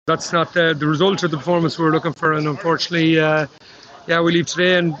That's not the result of the performance we were looking for, and unfortunately, we leave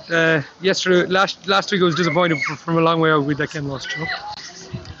today. And yesterday, last week, I was disappointed from a long way out with that game lost.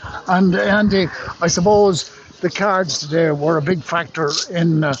 And Andy, I suppose the cards today were a big factor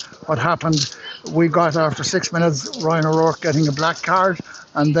in what happened. We got, after 6 minutes, Ryan O'Rourke getting a black card,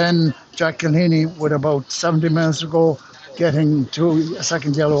 and then Jack Kilheeney, with about 70 minutes to go, getting a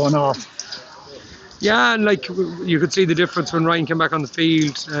second yellow and off. Yeah, and like you could see the difference when Ryan came back on the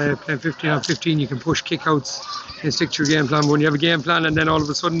field, playing 15 on 15. You can push kickouts and stick to your game plan. But when you have a game plan and then all of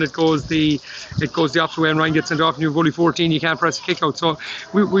a sudden it goes the opposite way and Ryan gets sent off and you've only 14, you can't press a kick out. So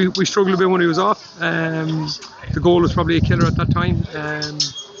we struggled a bit when he was off. The goal was probably a killer at that time.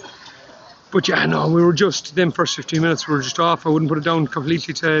 But we were just, them first 15 minutes we were just off. I wouldn't put it down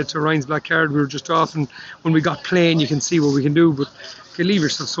completely to Ryan's black card. We were just off, and when we got playing you can see what we can do, but you leave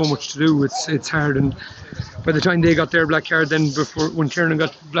yourself so much to do, it's hard. And by the time they got their black card, then when Kieran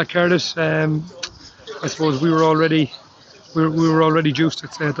got black carded, I suppose we were already juiced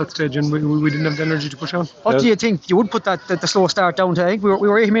at that stage, and we didn't have the energy to push on. What do you think? You would put the slow start down to? I think we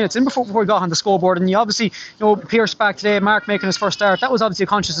were 8 minutes in before we got on the scoreboard, and you obviously, Pierce back today, Mark making his first start. That was obviously a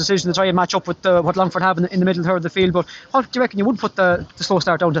conscious decision to try and match up with what Longford have in the middle third of the field. But what do you reckon you would put the slow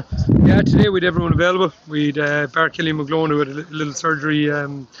start down to? Yeah, today we'd everyone available. We'd Bar Killian McGlone, who had a little surgery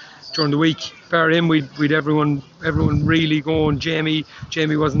during the week. Bar him, we'd everyone really going. Jamie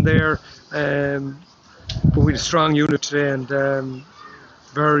wasn't there. But we had a strong unit today, and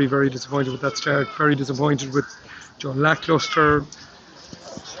very, very disappointed with that start. Very disappointed with lacklustre.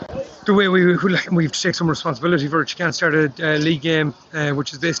 The way we have to take some responsibility for it. You can't start a league game,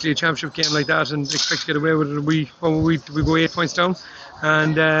 which is basically a championship game like that, and expect to get away with it. We go 8 points down,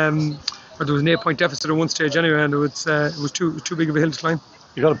 and or there was an 8-point deficit at one stage anyway, and it was too big of a hill to climb.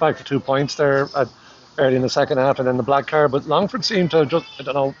 You got it back to 2 points there early in the second half, and then the black card. But Longford seemed to just, I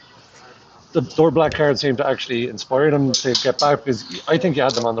don't know. Their black card seemed to actually inspire them to get back, because I think you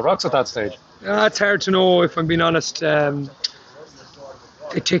had them on the rocks at that stage. It's hard to know, if I'm being honest.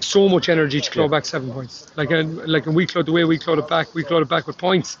 It takes so much energy to claw back 7 points. Like when we clawed, the way we clawed it back with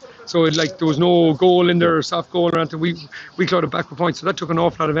points. So there was no goal in there, or soft goal or anything. We clawed it back with points. So that took an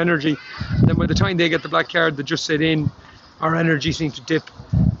awful lot of energy. And then by the time they get the black card, they just set in. Our energy seemed to dip,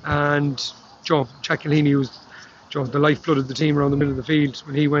 and Jack Kilheeney, was the lifeblood of the team around the middle of the field,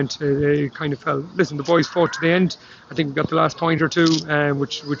 when he went, it kind of fell. Listen, the boys fought to the end. I think we got the last point or two,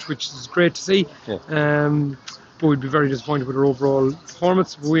 which is great to see. Yeah. But we'd be very disappointed with our overall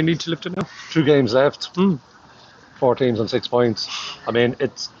performance. But we need to lift it now. 2 games left. 4 teams on 6 points. I mean,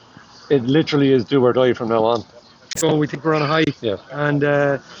 it literally is do or die from now on. So we think we're on a high. Yeah. And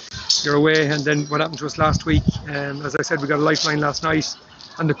you're away. And then what happened to us last week? As I said, we got a lifeline last night,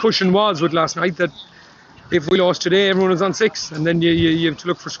 and the cushion was with last night that if we lost today, everyone was on 6, and then you have to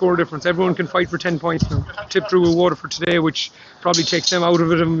look for score difference. Everyone can fight for 10 points now. Tip through with Waterford today, which probably takes them out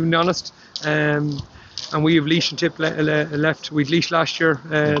of it, if I'm being honest. And we have Laois and Tip left. We'd Laois last year,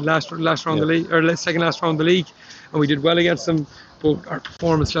 last round of the league, or second last round of the league, and we did well against them. But our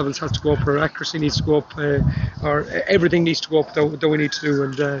performance levels has to go up, our accuracy needs to go up, our everything needs to go up that we need to do.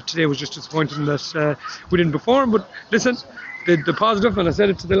 And today was just disappointing that we didn't perform. But listen, the positive, and I said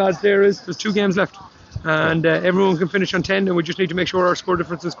it to the lads there, is there's 2 games left. And everyone can finish on 10, and we just need to make sure our score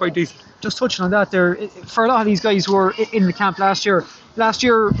difference is quite decent. Just touching on that there, for a lot of these guys who were in the camp last year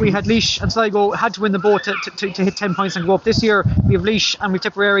we had Laois and Sligo had to win the both to hit 10 points and go up. This year we have Laois and we have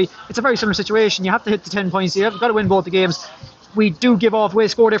Tipperary. It's a very similar situation. You have to hit the 10 points. You've got to win both the games. We do give off away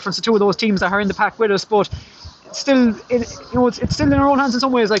score difference to 2 of those teams that are in the pack with us, but still, it's still in our own hands in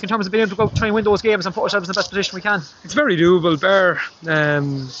some ways, like in terms of being able to go try and win those games and put ourselves in the best position we can. It's very doable. Bar,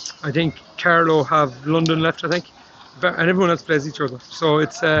 I think Carlow have London left, I think, and everyone else plays each other. So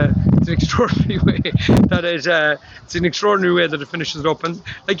it's an extraordinary way that it finishes it up. And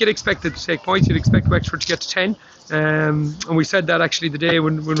like you'd expect it to take points, you'd expect Wexford to get to 10. And we said that actually the day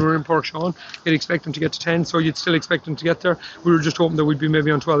when we were in Port Sean, you'd expect them to get to 10, so you'd still expect them to get there. We were just hoping that we'd be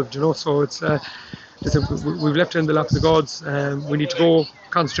maybe on 12, so it's we've left it in the lap of the gods. We need to go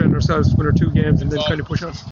concentrate on ourselves, win our 2 games, and then kind of push on.